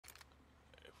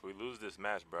If we lose this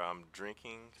match, bro, I'm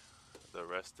drinking the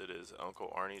rest of this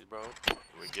Uncle Arnie's, bro.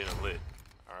 We're getting lit.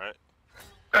 Alright?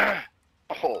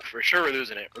 Oh, for sure we're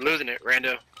losing it. We're losing it,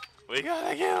 Rando. We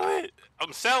gotta get lit.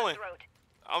 I'm selling.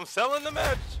 I'm selling the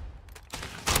match.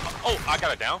 Oh, I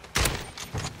got it down.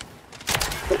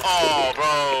 Oh,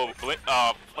 bro.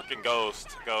 Fucking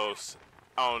Ghost.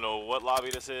 I don't know what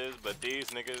lobby this is, but these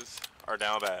niggas are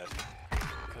down bad.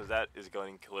 Because that is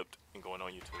getting clipped and going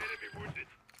on YouTube.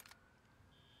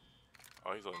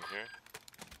 Oh, he's over here.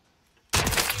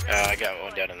 I got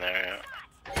one down in there.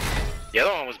 Yeah. The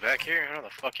other one was back here. Where the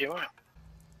fuck you went?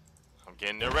 I'm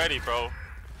getting it ready, bro.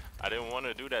 I didn't want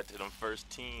to do that to them first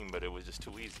team, but it was just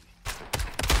too easy.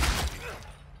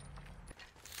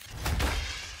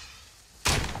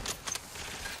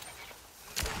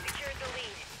 Secured the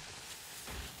lead.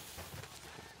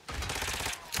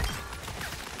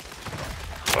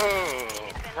 Oh,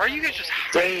 why are you guys just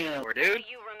hiding over, dude?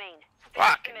 You remain.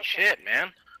 Fucking shit,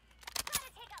 man.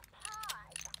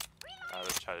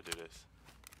 Let's try to do this.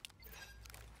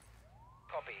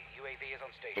 Copy. UAV is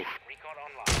on station. Recon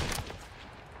online.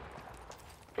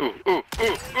 Ooh. Oh,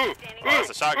 that's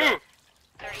a shotgun.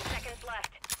 30 seconds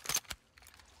left.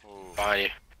 Ooh. Behind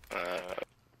you.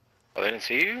 Oh, they didn't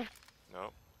see you?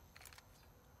 No.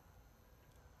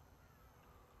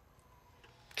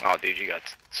 Oh, dude, you got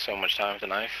so much time with the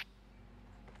knife.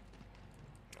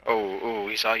 Oh,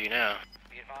 he saw you now.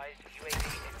 Be advised, UAV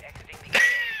is exiting the area.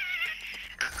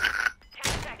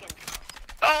 10 seconds.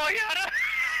 Oh, I got him!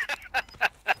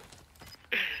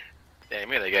 Damn,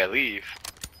 made that guy leave.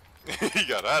 He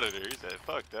got out of there. He said,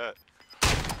 fuck that.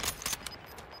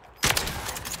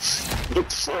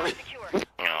 Secure.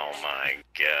 Oh my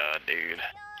god, dude.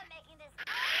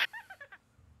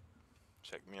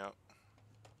 Check me out.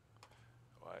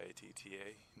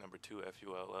 YATTA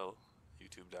 #2FULL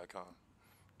YouTube.com.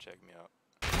 Check me out.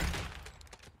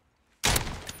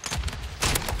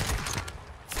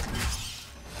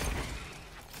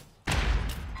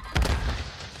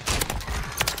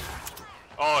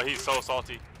 Oh, he's so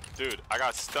salty. Dude, I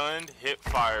got stunned, hip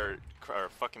fired, or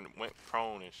fucking went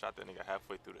prone and shot that nigga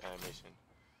halfway through the animation.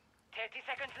 30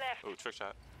 seconds left. Oh, trick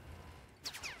shot.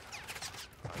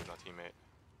 Oh, he's my teammate.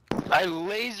 I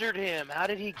lasered him. How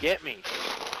did he get me?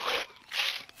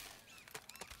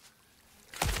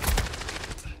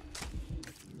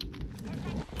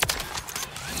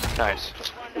 Nice.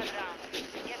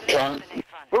 Down.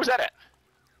 Where was that at?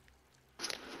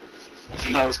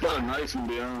 No, it's got a knife, to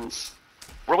be honest.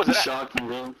 Where was it at? Shot me,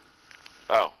 bro.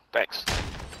 Oh, thanks.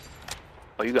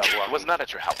 Oh, you got one. It was not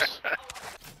at your house.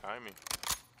 Timing.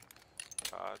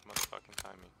 God's motherfucking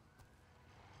timing.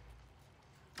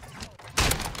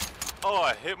 Oh,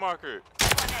 a hit marker.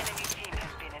 One enemy team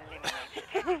has been eliminated.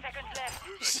 10 seconds left.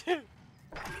 Shit.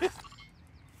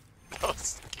 That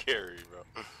was scary, bro.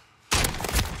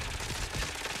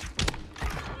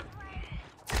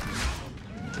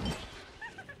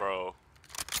 Bro,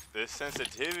 this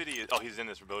sensitivity is. Oh, he's in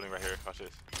this building right here. Watch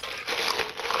this.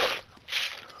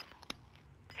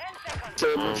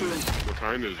 10 seconds. What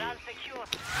kind is Ground it? secure.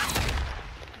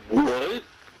 What?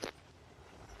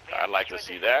 I'd like to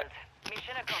see that.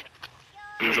 Mission accomplished.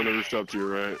 He's on the rooftop to your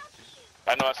right.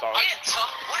 I know I saw him.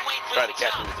 Try to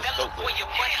catch him with the scope.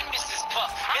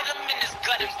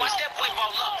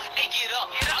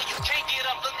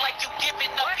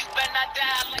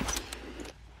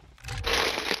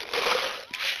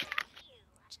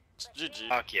 GG.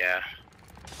 Fuck yeah.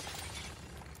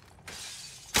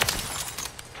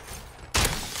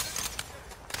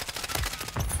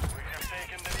 We have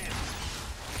taken the lead.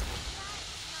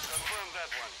 Confirm that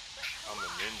one. I'm a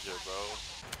ninja, bro.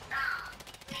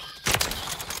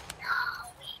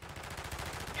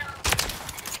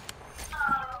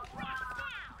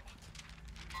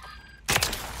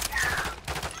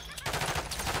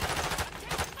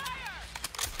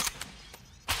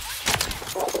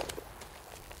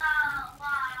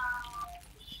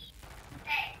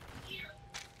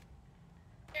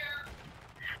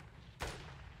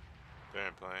 They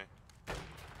ain't playing.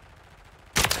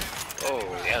 Oh,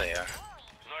 yeah, they are.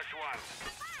 Nice one.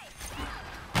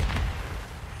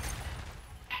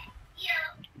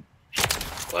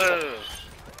 Whoa.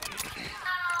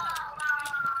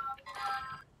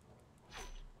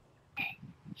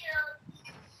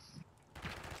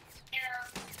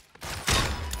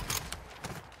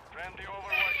 Friendly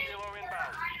Overwatch kilo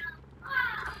inbound.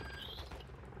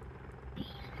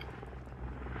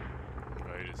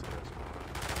 Oh, you just hit us.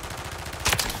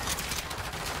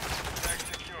 Tag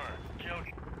secure. Kill.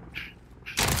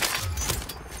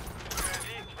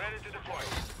 Ready to deploy.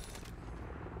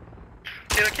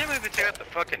 Dude, I can't believe they took out the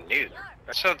fucking nuke.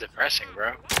 That's so depressing,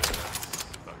 bro. That's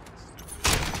fucking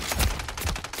stupid.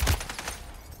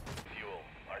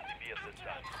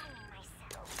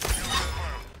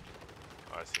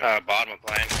 Bottom of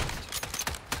plane.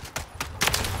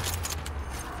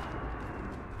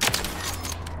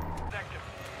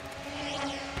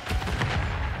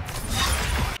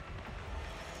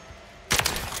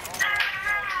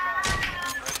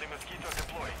 Friendly mosquito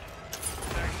deployed.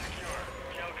 Tag secure.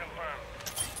 Kill confirmed.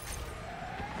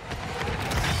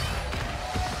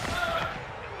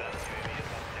 Advanced UAV is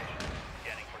on station.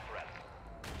 Scanning for threats.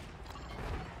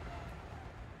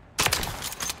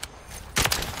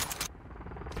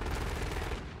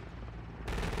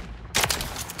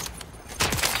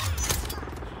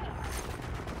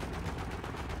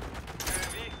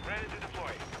 UAV ready to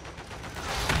deploy.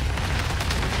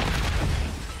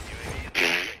 UAV is on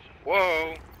station.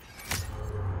 Whoa.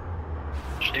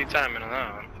 Shitty timing on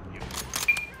that one.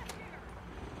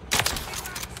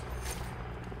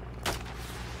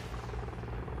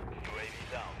 UAV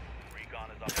down. Recon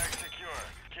is up. Tag secure.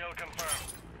 Kill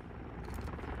confirmed.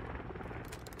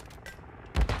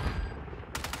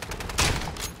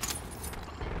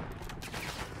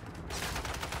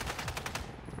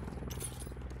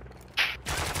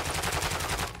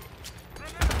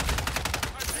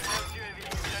 Advanced UAV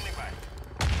standing by.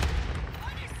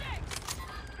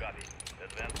 Copy.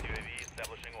 Advanced UAV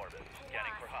establishing orbit.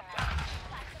 Scanning for hostiles.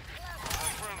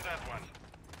 Confirm that one.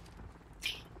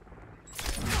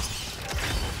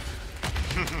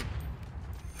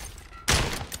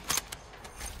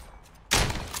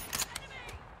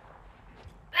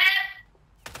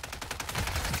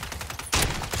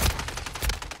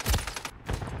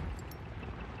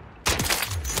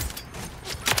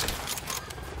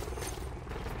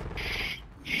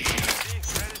 UAV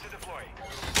ready to deploy.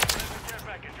 Friendly care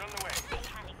package on the way.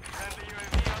 Friendly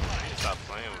UAV online. Stop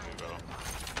playing with me, bro.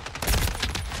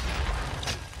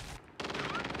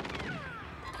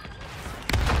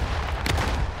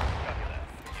 Copy that.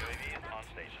 UAV is on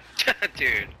station.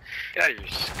 Dude, get out of your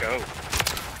scope.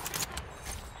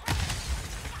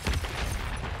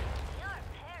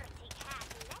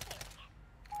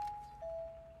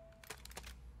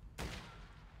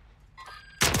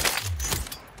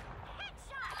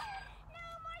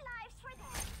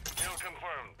 Kill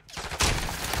confirmed.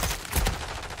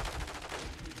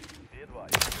 Be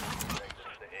advised.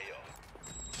 Exit the AO.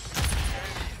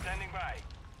 UAV standing by.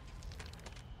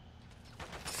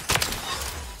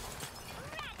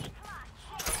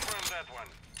 Confirm that one.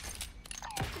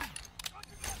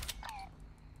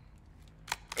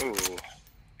 Ooh.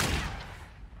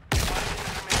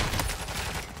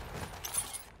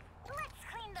 Let's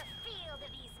clean the field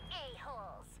of these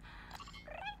a-holes.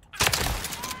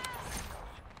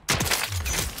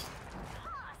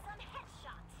 Awesome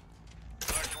headshot.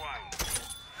 Large one.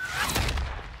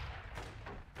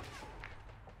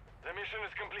 The mission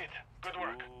is complete. Good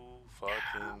work.